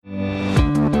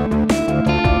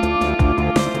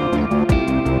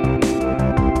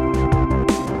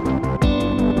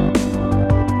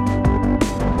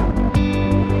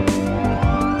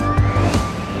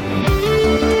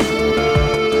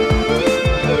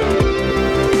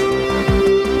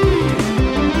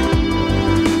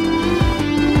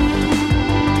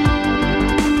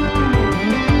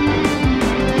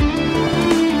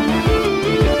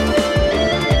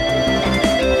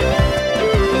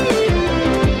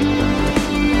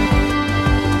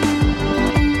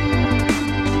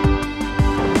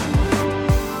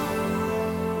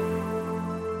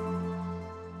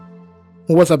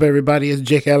What's up, everybody? It's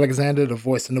Jake Alexander, the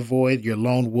voice in the void, your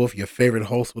lone wolf, your favorite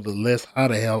host with a list. How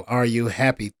the hell are you?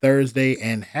 Happy Thursday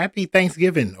and happy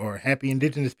Thanksgiving or happy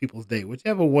Indigenous Peoples Day,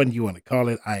 whichever one you want to call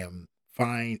it. I am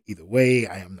fine either way.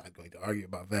 I am not going to argue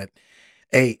about that.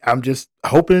 Hey, I'm just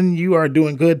hoping you are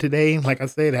doing good today. Like I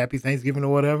said, happy Thanksgiving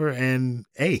or whatever. And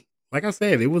hey, like I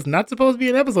said, it was not supposed to be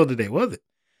an episode today, was it?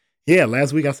 Yeah,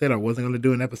 last week I said I wasn't going to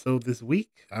do an episode this week.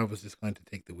 I was just going to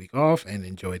take the week off and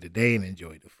enjoy the day and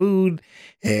enjoy the food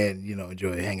and,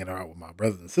 enjoy hanging out with my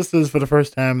brothers and sisters for the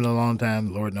first time in a long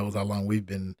time. Lord knows how long we've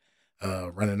been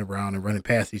running around and running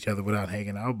past each other without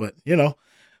hanging out. But,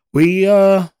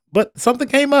 but something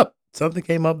came up. Something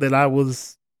came up that I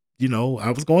was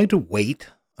going to wait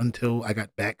until I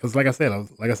got back. Cause like I said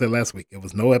last week, it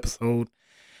was no episode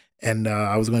and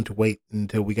I was going to wait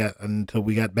until we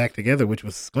got back together, which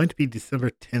was going to be December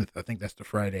 10th. I think that's the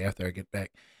Friday after I get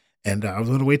back, and I was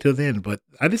going to wait till then. But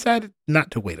I decided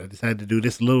not to wait. I decided to do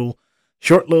this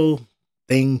short little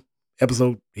thing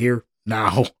episode here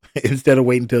now instead of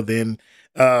waiting till then,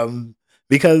 um,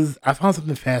 because I found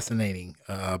something fascinating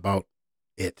about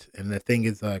it, and the thing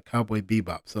is Cowboy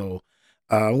Bebop. So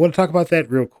I want to talk about that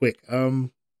real quick.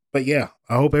 But yeah,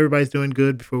 I hope everybody's doing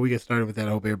good. Before we get started with that,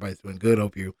 I hope everybody's doing good. I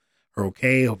hope you are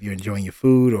okay. Hope you're enjoying your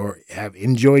food or have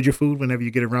enjoyed your food whenever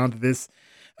you get around to this.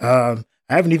 I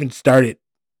haven't even started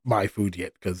my food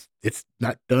yet because it's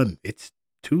not done. It's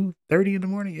 2:30 in the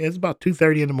morning. Yeah, it's about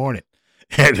 2:30 in the morning,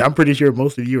 and I'm pretty sure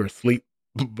most of you are asleep.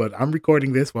 But I'm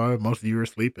recording this while most of you are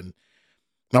asleep, and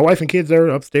my wife and kids are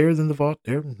upstairs in the vault.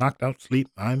 They're knocked out sleep.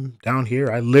 I'm down here.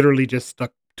 I literally just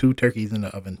stuck two turkeys in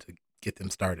the oven to get them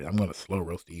started. I'm gonna slow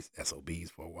roast these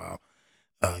SOBs for a while,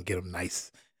 get them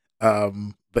nice.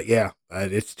 But yeah,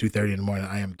 it's 2:30 in the morning.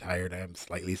 I am tired. I am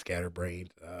slightly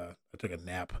scatterbrained. I took a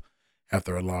nap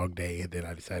after a long day, and then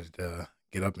I decided to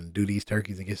get up and do these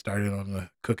turkeys and get started on the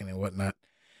cooking and whatnot.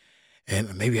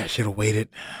 And maybe I should have waited.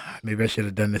 Maybe I should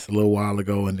have done this a little while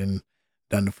ago and then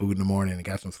done the food in the morning and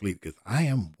got some sleep because I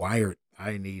am wired.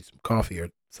 I need some coffee or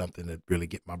something to really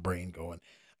get my brain going.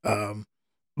 Um,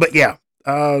 but yeah,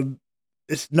 uh,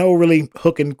 it's no really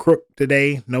hook and crook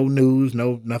today. No news,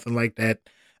 no nothing like that.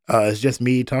 It's just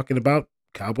me talking about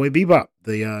Cowboy Bebop,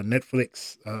 the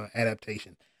Netflix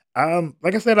adaptation.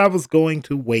 Like I said, I was going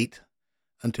to wait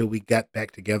until we got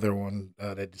back together on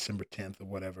that December 10th or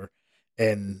whatever,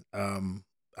 and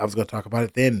I was going to talk about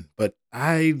it then. But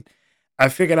I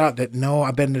figured out that no,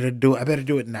 I better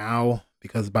do it now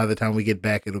because by the time we get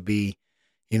back, it'll be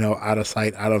out of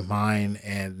sight, out of mind,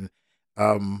 and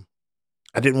um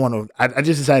I didn't want to. I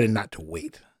just decided not to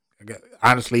wait.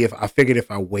 Honestly, if I figured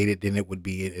if I waited, then it would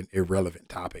be an irrelevant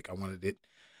topic. I wanted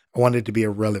it to be a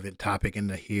relevant topic in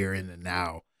the here and the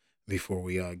now before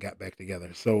we got back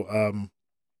together. So,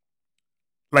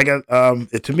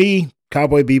 to me,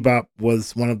 Cowboy Bebop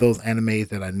was one of those animes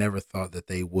that I never thought that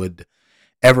they would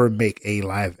ever make a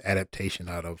live adaptation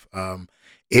out of.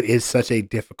 It is such a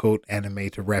difficult anime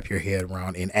to wrap your head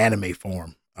around in anime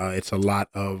form. It's a lot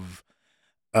of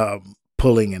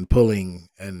pulling and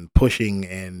pushing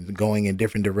and going in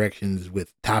different directions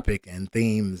with topic and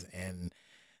themes and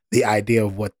the idea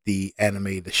of what the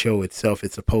show itself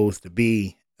is supposed to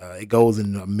be. It goes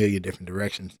in a million different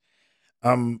directions.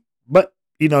 But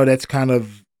that's kind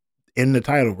of in the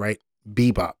title, right?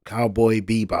 Bebop, Cowboy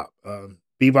Bebop.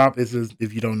 Bebop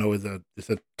if you don't know, it's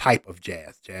a type of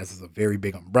jazz. Jazz is a very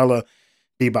big umbrella.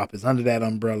 Bebop is under that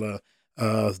umbrella.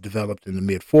 It's developed in the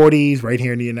mid '40s, right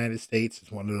here in the United States.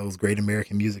 It's one of those great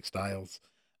American music styles.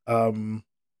 Um,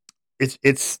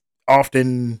 it's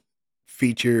often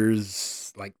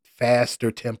features like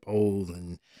faster tempos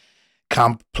and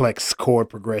complex chord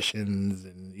progressions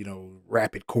and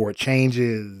rapid chord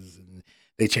changes, and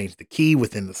they change the key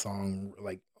within the song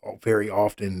like very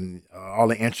often. All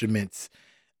the instruments,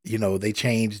 they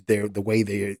change the way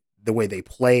they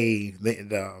play.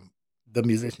 The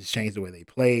musicians change the way they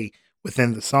play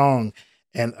within the song,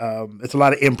 and it's a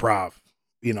lot of improv.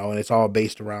 And it's all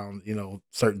based around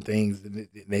certain things, and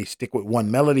they stick with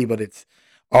one melody, but it's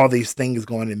all these things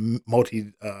going in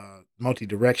multi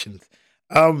directions.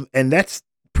 And that's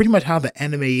pretty much how the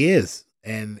anime is,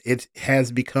 and it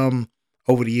has become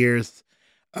over the years.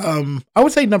 I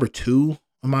would say number two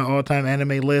on my all time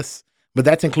anime list, but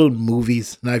that's including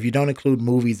movies. Now, if you don't include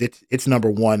movies, it's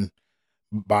number one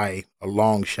by a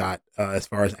long shot as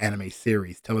far as anime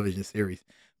series, television series.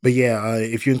 But yeah,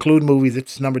 if you include movies,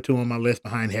 it's number two on my list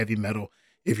behind heavy metal.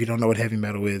 If you don't know what heavy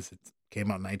metal is, it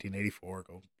came out in 1984.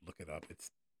 Go look it up.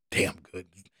 It's damn good.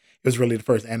 It was really the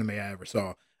first anime I ever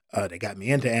saw. They got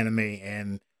me into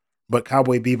anime, but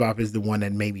Cowboy Bebop is the one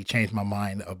that made me change my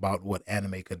mind about what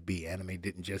anime could be. Anime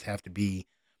didn't just have to be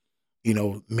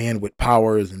men with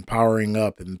powers and powering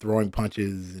up and throwing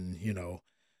punches, and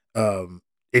um,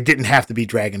 it didn't have to be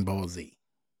Dragon Ball Z,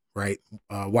 right?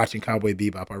 Watching Cowboy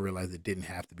Bebop, I realized it didn't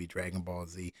have to be Dragon Ball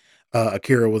Z.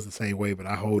 Akira was the same way, but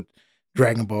I hold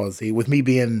Dragon Ball Z. With me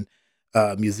being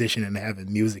a musician and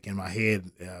having music in my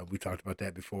head, we talked about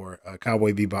that before.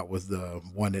 Cowboy Bebop was the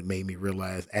one that made me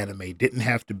realize anime didn't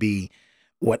have to be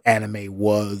what anime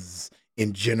was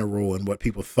in general and what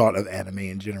people thought of anime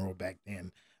in general back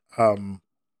then. Um,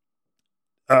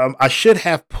 I should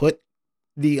have put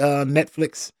the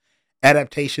Netflix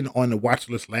adaptation on the watch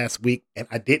list last week, and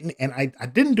I didn't, and I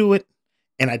didn't do it,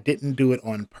 and I didn't do it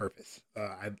on purpose.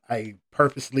 I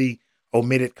purposely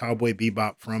omitted Cowboy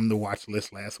Bebop from the watch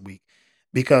list last week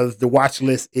because the watch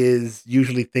list is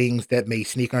usually things that may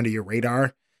sneak under your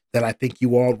radar that I think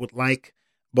you all would like.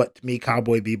 But to me,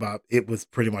 Cowboy Bebop, it was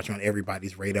pretty much on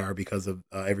everybody's radar because of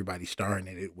everybody starring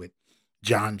in it with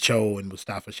John Cho and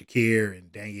Mustafa Shakir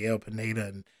and Danielle Pineda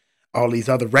and all these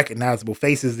other recognizable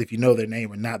faces, if you know their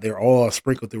name or not. They're all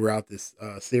sprinkled throughout this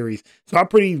series. So I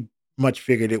pretty much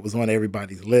figured it was on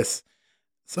everybody's list.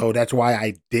 So that's why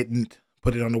I didn't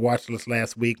put it on the watch list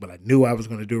last week, but I knew I was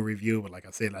going to do a review. But like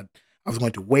I said, I was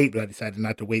going to wait, but I decided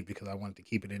not to wait because I wanted to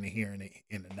keep it in the here and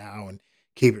in the now and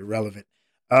keep it relevant.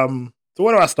 So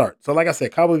where do I start? So like I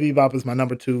said, Cowboy Bebop is my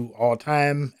number two all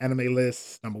time anime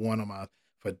list, number one on my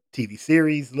for TV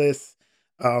series list.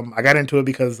 I got into it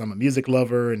because I'm a music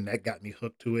lover, and that got me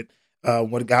hooked to it.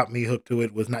 What got me hooked to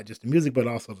it was not just the music, but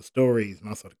also the stories and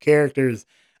also the characters.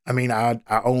 I mean, I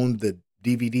owned the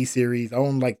DVD series. I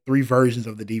own like three versions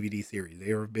of the DVD series.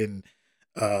 There have been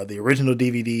the original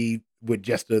DVD with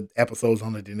just the episodes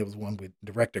on it. Then there was one with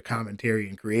director commentary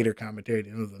and creator commentary.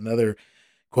 Then there was another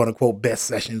quote unquote best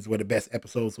sessions where the best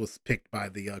episodes was picked by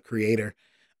the creator.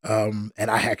 And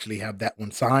I actually have that one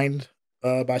signed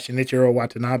by Shinichiro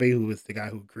Watanabe, who is the guy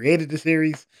who created the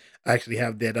series. I actually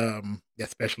have that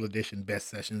special edition best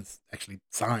sessions actually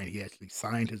signed. He actually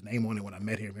signed his name on it when I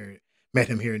met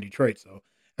him here in Detroit. So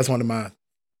that's one of my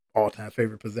all time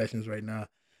favorite possessions right now.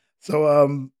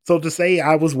 So to say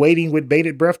I was waiting with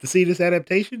bated breath to see this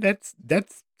adaptation, that's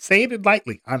saying it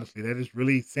lightly. Honestly, that is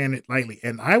really saying it lightly,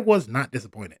 and I was not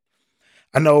disappointed.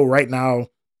 I know right now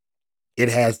it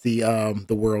has the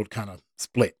world kind of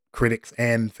split, critics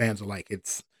and fans alike.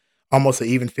 It's almost an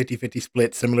even 50-50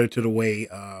 split, similar to the way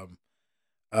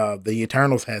the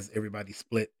Eternals has everybody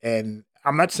split. And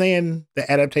I'm not saying the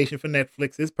adaptation for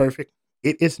Netflix is perfect.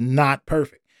 It is not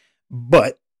perfect,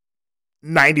 but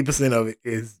 90% of it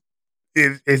is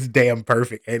damn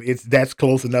perfect, and that's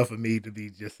close enough for me to be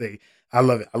just say I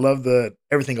love it. I love the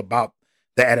everything about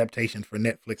the adaptation for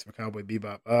Netflix for Cowboy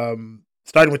Bebop.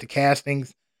 Starting with the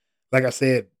castings, like I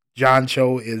said, John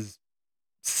Cho is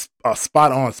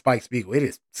spot on Spike Spiegel. It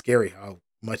is scary how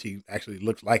much he actually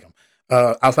looks like him.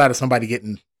 Outside of somebody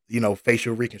getting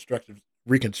facial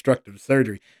reconstructive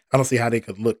surgery, I don't see how they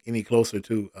could look any closer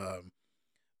to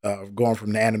going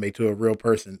from the anime to a real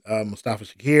person. Mustafa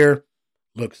Shakir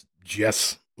looks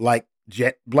just like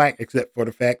Jet Black, except for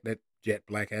the fact that Jet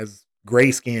Black has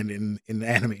gray skin in the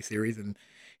anime series, and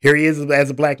here he is as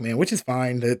a black man, which is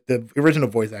fine. The original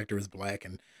voice actor is black,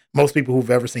 and most people who've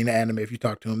ever seen the anime, if you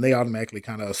talk to them, they automatically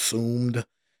kind of assumed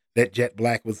that Jet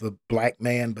Black was a black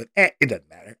man, but it doesn't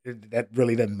matter. That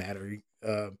really doesn't matter.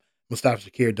 Mustafa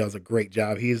Shakir does a great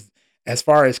job. He's as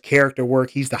far as character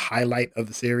work, he's the highlight of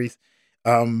the series.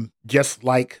 Just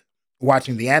like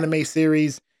watching the anime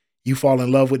series, you fall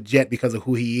in love with Jet because of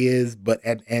who he is,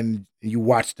 and you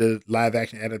watch the live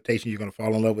action adaptation, you're gonna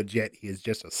fall in love with Jet. He is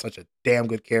just such a damn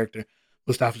good character.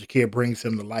 Mustafa Shakir brings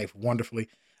him to life wonderfully.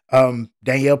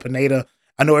 Danielle Pineda,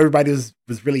 I know everybody was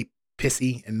really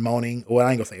pissy and moaning. Well,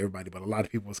 I ain't gonna say everybody, but a lot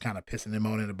of people was kind of pissing and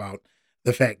moaning about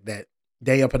the fact that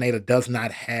Danielle Pineda does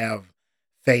not have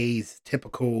Faye's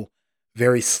typical,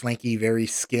 very slinky, very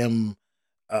skim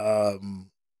um,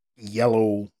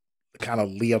 yellow kind of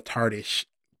leotardish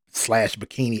slash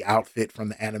bikini outfit from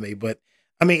the anime. But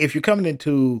I mean, if you're coming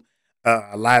into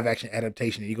a live action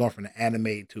adaptation and you're going from the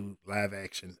anime to live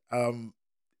action,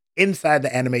 inside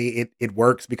the anime, it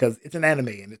works because it's an anime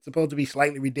and it's supposed to be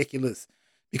slightly ridiculous.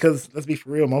 Because let's be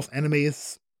for real, most anime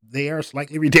is they are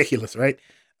slightly ridiculous, right?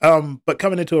 But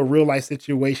coming into a real life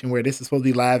situation where this is supposed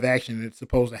to be live action and it's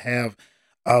supposed to have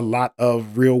a lot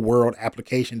of real world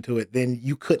application to it, then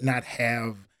you could not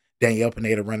have Danielle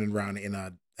Pineda running around in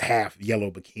a half yellow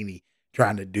bikini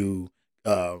trying to do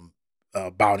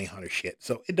bounty hunter shit.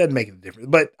 So it doesn't make a difference.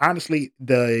 But honestly,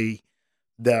 the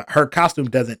her costume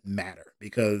doesn't matter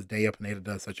because Danielle Pineda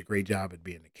does such a great job at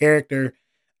being the character.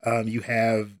 You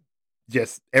have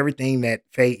just everything that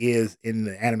Faye is in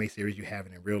the anime series. You have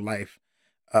it in real life.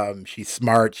 She's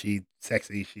smart, she's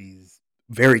sexy, she's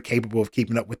very capable of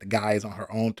keeping up with the guys on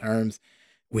her own terms.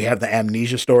 We have the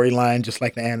amnesia storyline, just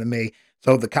like the anime.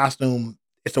 So the costume,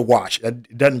 it's a wash.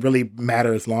 It doesn't really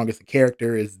matter as long as the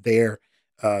character is there.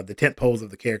 The tent poles of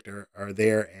the character are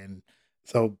there, and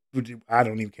so I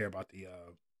don't even care about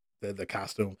the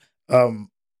costume. Um,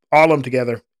 all of them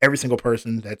together, every single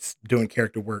person that's doing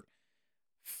character work,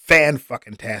 fan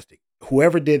fucking tastic.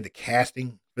 Whoever did the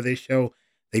casting for this show,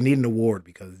 they need an award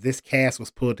because this cast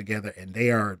was pulled together and they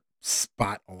are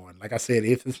spot on. Like I said,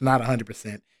 if it's not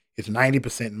 100%, it's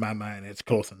 90% in my mind. It's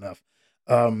close enough.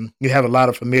 You have a lot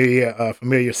of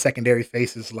familiar secondary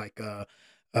faces like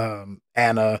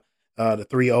Anna, the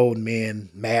three old men,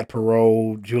 Mad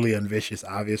Parole, Julia and Vicious,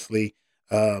 obviously,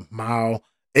 Mao.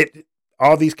 It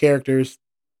all these characters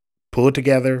pulled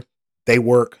together. They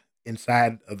work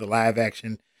inside of the live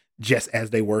action just as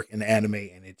they work in the anime,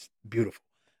 and it's beautiful.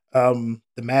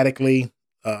 Thematically,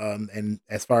 and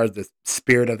as far as the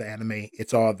spirit of the anime,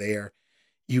 it's all there.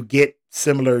 You get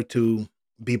similar to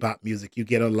bebop music. You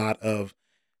get a lot of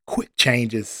quick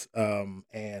changes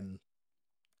and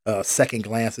second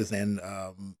glances and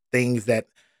things that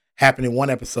happen in one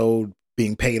episode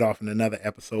being paid off in another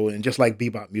episode. And just like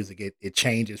bebop music, it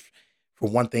changes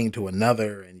from one thing to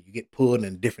another and you get pulled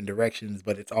in different directions,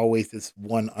 but it's always this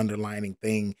one underlining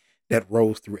thing that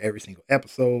rolls through every single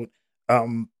episode.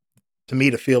 Um, to me,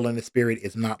 the feel and the spirit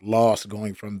is not lost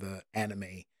going from the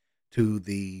anime to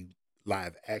the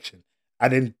live action. I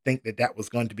didn't think that that was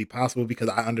going to be possible because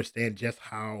I understand just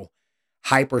how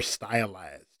hyper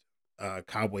stylized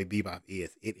Cowboy Bebop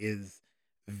is. It is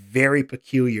very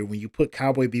peculiar when you put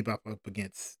Cowboy Bebop up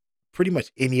against pretty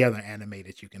much any other anime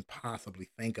that you can possibly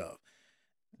think of.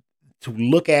 To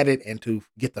look at it and to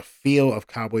get the feel of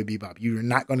Cowboy Bebop, you're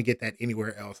not going to get that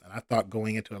anywhere else. And I thought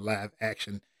going into a live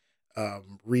action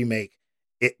remake,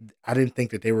 it I didn't think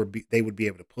that they would be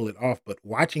able to pull it off. But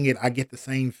watching it, I get the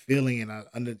same feeling, and I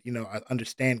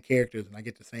understand characters, and I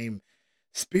get the same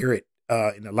spirit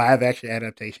in the live action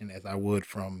adaptation as I would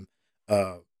from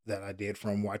that I did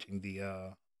from watching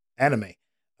the anime.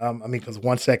 I mean, because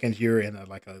 1 second you're in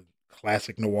like a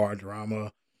classic noir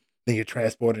drama, then you're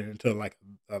transported into like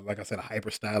I said, a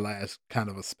hyper stylized kind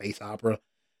of a space opera.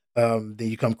 Then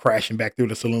you come crashing back through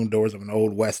the saloon doors of an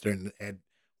old western. At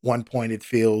one point, it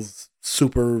feels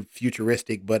super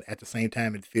futuristic, but at the same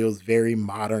time, it feels very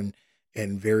modern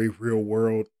and very real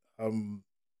world.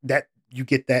 That you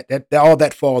get that all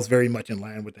that falls very much in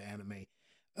line with the anime.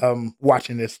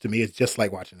 Watching this to me is just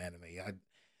like watching anime.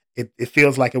 It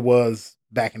feels like it was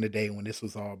back in the day when this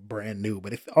was all brand new,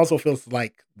 but it also feels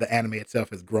like the anime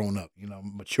itself has grown up,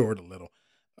 matured a little.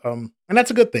 And that's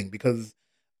a good thing because,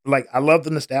 like, I love the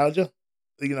nostalgia,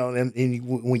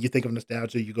 when you think of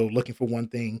nostalgia, you go looking for one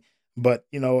thing, but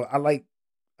I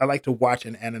like to watch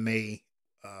an anime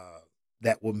uh,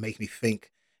 that will make me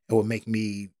think. It will make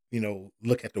me,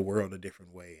 look at the world a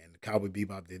different way. And Cowboy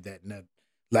Bebop did that, and that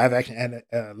live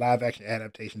action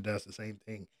adaptation does the same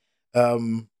thing.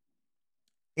 Um,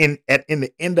 in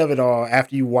the end of it all,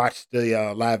 after you watch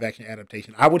the live action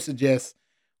adaptation, I would suggest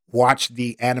watch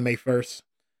the anime first.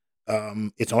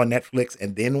 It's on Netflix,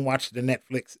 and then watch the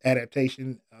Netflix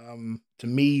adaptation. To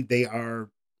me, they are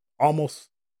almost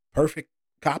perfect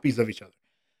copies of each other.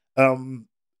 Um,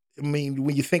 I mean,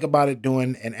 when you think about it,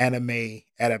 doing an anime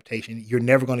adaptation, you're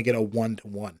never going to get a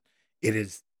 1-to-1. It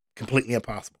is completely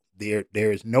impossible. There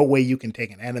is no way you can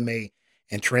take an anime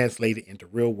and translate it into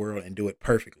real world and do it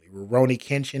perfectly. Rurouni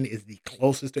Kenshin is the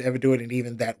closest to ever do it, and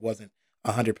even that wasn't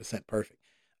 100% perfect.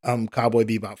 Cowboy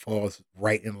Bebop falls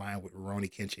right in line with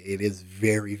Rurouni Kenshin. It is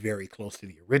very, very close to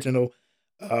the original.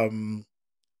 Um,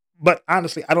 but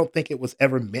honestly, I don't think it was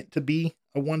ever meant to be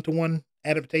a 1-to-1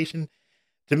 adaptation.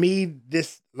 To me,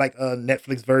 this like a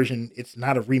Netflix version, it's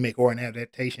not a remake or an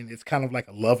adaptation. It's kind of like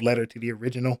a love letter to the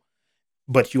original,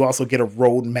 but you also get a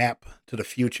roadmap to the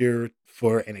future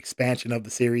for an expansion of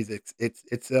the series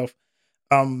itself.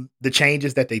 The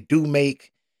changes that they do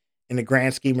make in the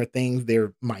grand scheme of things,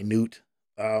 they're minute.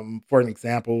 For an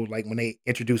example, like when they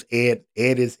introduce Ed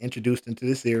is introduced into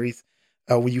the series.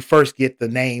 When you first get the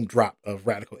name drop of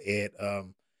Radical Ed,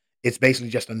 it's basically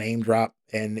just a name drop,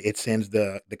 and it sends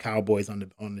the cowboys on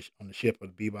the ship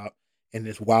of the Bebop in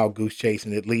this wild goose chase,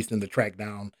 and it leads them to track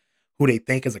down who they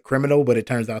think is a criminal, but it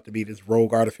turns out to be this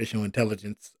rogue artificial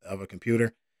intelligence of a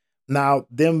computer. Now,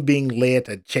 them being led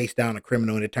to chase down a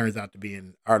criminal and it turns out to be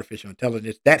an artificial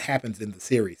intelligence, that happens in the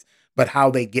series. But how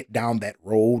they get down that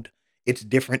road, it's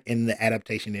different in the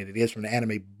adaptation than it is from the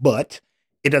anime, but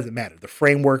it doesn't matter. The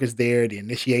framework is there, the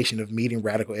initiation of meeting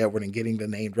Radical Edward and getting the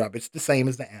name drop, it's the same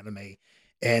as the anime.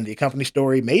 And the company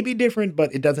story may be different,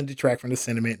 but it doesn't detract from the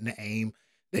sentiment and the aim.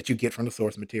 that you get from the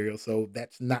source material. So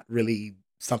that's not really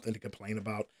something to complain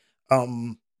about.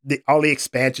 All the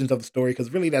expansions of the story,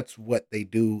 because really that's what they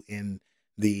do in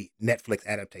the Netflix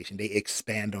adaptation. They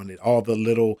expand on it. All the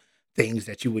little things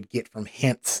that you would get from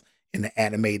hints in the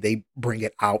anime, they bring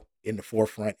it out in the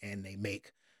forefront and they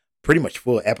make pretty much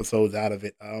full episodes out of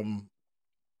it.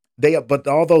 But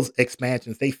all those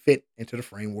expansions they fit into the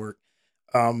framework.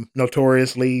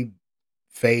 Notoriously,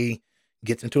 Faye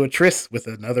gets into a tryst with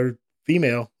another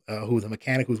female who's a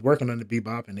mechanic who's working on the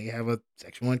Bebop, and they have a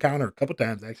sexual encounter a couple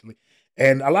times actually.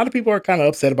 And a lot of people are kind of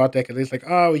upset about that because it's like,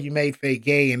 oh, you made Faye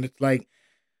gay, and it's like,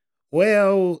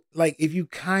 well, like if you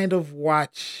kind of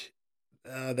watch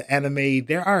the anime,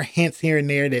 there are hints here and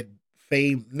there that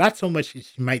Faye, not so much that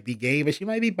she might be gay, but she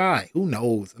might be bi. Who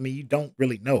knows? I mean, you don't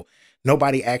really know.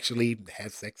 Nobody actually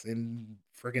has sex in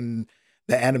friggin'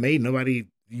 the anime. Nobody,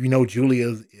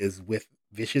 Julia is with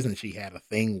Vicious, and she had a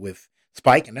thing with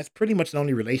Spike, and that's pretty much the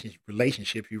only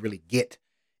relationship you really get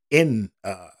in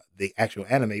the actual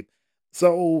anime.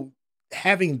 So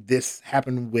having this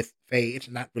happen with Faye, it's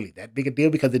not really that big a deal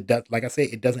because it does, like I said,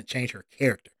 it doesn't change her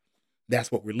character.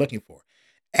 That's what we're looking for.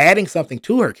 Adding something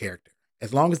to her character,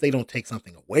 as long as they don't take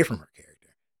something away from her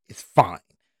character, is fine.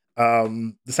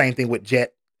 The same thing with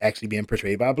Jet actually being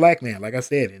portrayed by a black man. Like I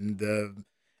said, in the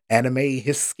anime,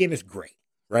 his skin is gray,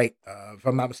 right? If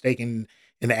I'm not mistaken,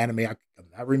 in the anime, I'm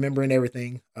not remembering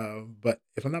everything, but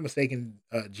if I'm not mistaken,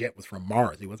 Jet was from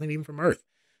Mars. He wasn't even from Earth.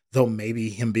 So maybe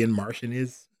him being Martian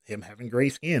is him having gray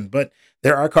skin. But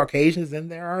there are Caucasians and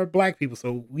there are black people.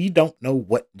 So we don't know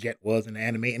what Jet was in the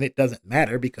anime, and it doesn't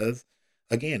matter because,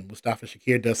 again, Mustafa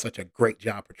Shakir does such a great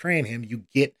job portraying him. You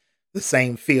get the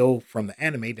same feel from the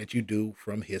anime that you do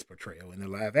from his portrayal in the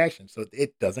live action. So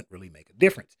it doesn't really make a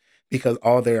difference because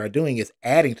all they are doing is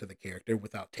adding to the character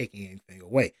without taking anything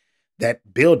away.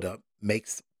 That build up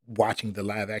makes watching the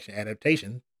live action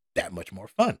adaptation that much more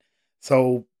fun.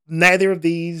 So neither of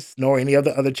these nor any of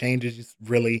the other changes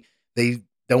really they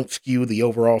don't skew the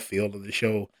overall feel of the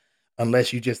show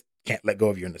unless you just can't let go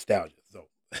of your nostalgia.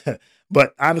 So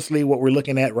but honestly, what we're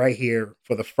looking at right here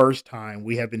for the first time,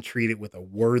 we have been treated with a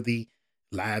worthy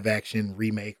live action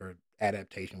remake or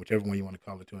adaptation, whichever one you want to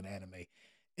call it, to an anime.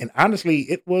 And honestly,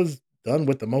 it was done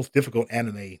with the most difficult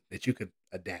anime that you could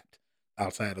adapt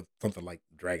outside of something like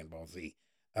Dragon Ball Z.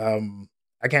 Um,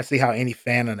 I can't see how any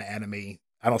fan of the anime,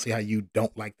 I don't see how you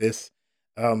don't like this.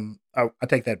 I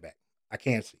take that back. I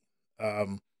can't see.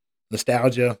 Um,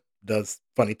 Nostalgia does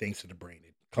funny things to the brain.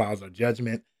 It clouds our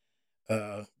judgment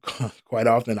uh, quite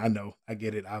often. I know, I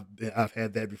get it. I've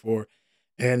had that before,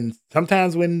 and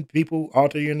sometimes when people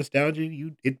alter your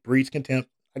nostalgia, it breeds contempt.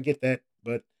 I get that,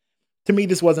 but to me,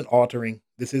 this wasn't altering.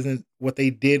 This isn't what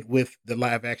they did with the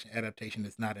live action adaptation.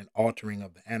 It's not an altering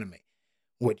of the anime.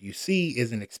 What you see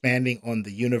is an expanding on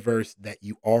the universe that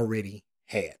you already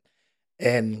had.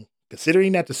 And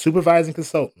considering that the supervising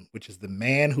consultant, which is the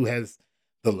man who has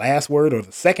the last word or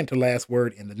the second to last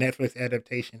word in the Netflix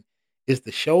adaptation, is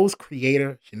the show's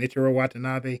creator, Shinichiro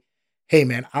Watanabe, hey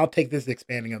man, I'll take this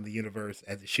expanding of the universe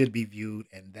as it should be viewed,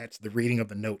 and that's the reading of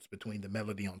the notes between the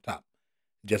melody on top,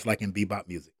 just like in bebop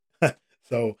music.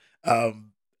 So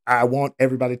I want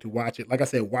everybody to watch it. Like I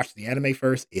said, watch the anime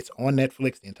first. It's on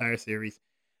Netflix, the entire series.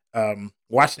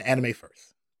 Watch the anime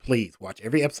first. Please watch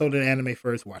every episode of the anime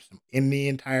first. Watch them in the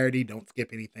entirety. Don't skip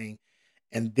anything,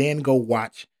 and then go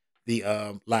watch the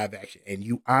live action. And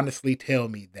you honestly tell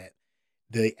me that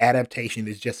the adaptation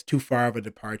is just too far of a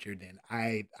departure. Then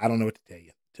I don't know what to tell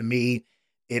you. To me,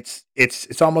 it's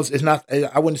almost it's not.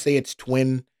 I wouldn't say it's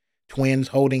twins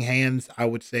holding hands. I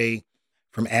would say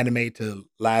from anime to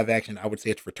live action, I would say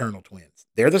it's fraternal twins.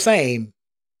 They're the same,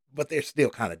 but they're still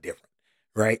kind of different,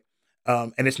 right?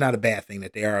 And it's not a bad thing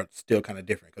that they are still kind of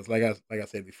different because, like I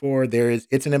said before,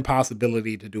 it's an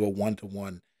impossibility to do a one to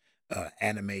one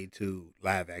anime to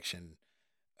live action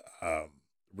um,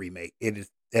 remake.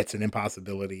 That's an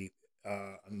impossibility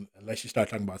unless you start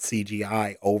talking about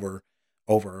CGI over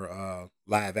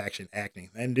live action acting,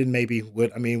 and then maybe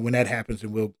what I mean when that happens,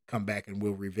 and we'll come back and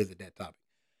we'll revisit that topic.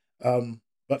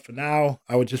 But for now,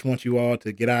 I would just want you all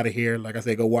to get out of here. Like I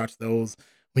said, go watch those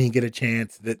when you get a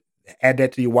chance. That add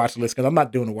that to your watch list because I'm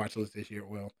not doing a watch list this year.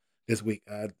 Well, this week,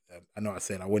 I know I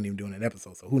said I wasn't even doing an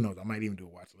episode, so who knows? I might even do a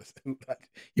watch list.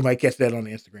 You might catch that on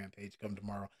the Instagram page come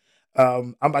tomorrow.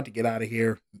 I'm about to get out of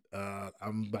here.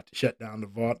 I'm about to shut down the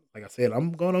vault. Like I said,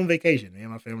 I'm going on vacation. Me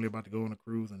and my family are about to go on a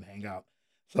cruise and hang out.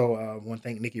 So I want to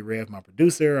thank Nikki Rev, my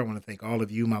producer. I want to thank all of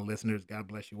you, my listeners. God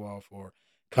bless you all for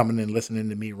coming and listening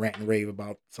to me rant and rave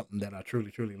about something that I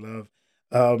truly, truly love.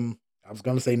 I was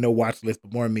gonna say no watch list,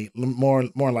 but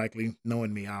more likely,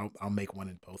 knowing me, I'll make one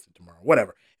and post it tomorrow.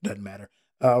 Whatever, it doesn't matter.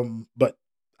 But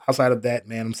outside of that,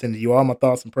 man, I'm sending you all my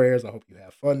thoughts and prayers. I hope you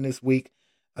have fun this week.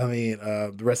 I mean,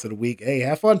 the rest of the week. Hey,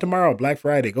 have fun tomorrow, Black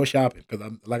Friday. Go shopping because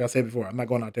I'm like I said before, I'm not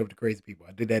going out there with the crazy people.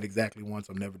 I did that exactly once.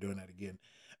 I'm never doing that again.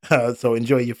 So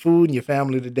enjoy your food and your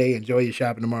family today. Enjoy your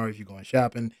shopping tomorrow if you're going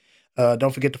shopping.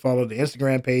 Don't forget to follow the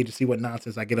Instagram page to see what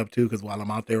nonsense I get up to because while I'm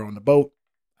out there on the boat,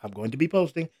 I'm going to be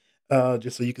posting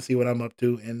just so you can see what I'm up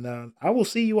to. And I will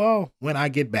see you all when I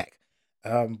get back.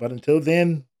 But until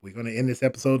then, we're going to end this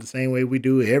episode the same way we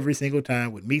do every single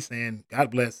time with me saying, God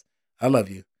bless, I love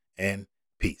you, and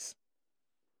peace.